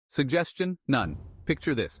Suggestion? None.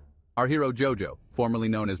 Picture this. Our hero JoJo, formerly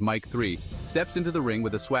known as Mike 3, steps into the ring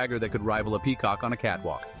with a swagger that could rival a peacock on a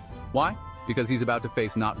catwalk. Why? Because he's about to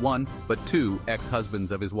face not one, but two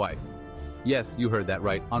ex-husbands of his wife. Yes, you heard that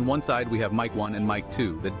right. On one side we have Mike 1 and Mike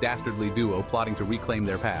 2, the dastardly duo plotting to reclaim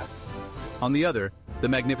their past. On the other, the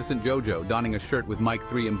magnificent JoJo donning a shirt with Mike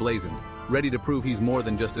 3 emblazoned, ready to prove he's more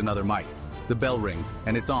than just another Mike. The bell rings,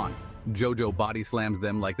 and it's on. JoJo body slams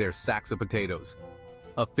them like they're sacks of potatoes.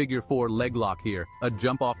 A figure 4 leg lock here, a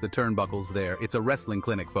jump off the turnbuckles there. It's a wrestling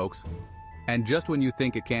clinic, folks. And just when you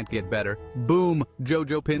think it can't get better, boom,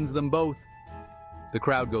 JoJo pins them both. The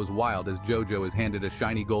crowd goes wild as JoJo is handed a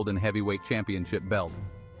shiny golden heavyweight championship belt.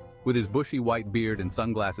 With his bushy white beard and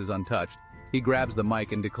sunglasses untouched, he grabs the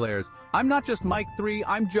mic and declares, "I'm not just Mike 3,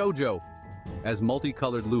 I'm JoJo." As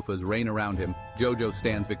multicolored loofahs rain around him, JoJo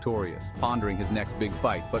stands victorious, pondering his next big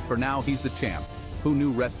fight, but for now he's the champ. Who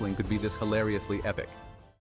knew wrestling could be this hilariously epic?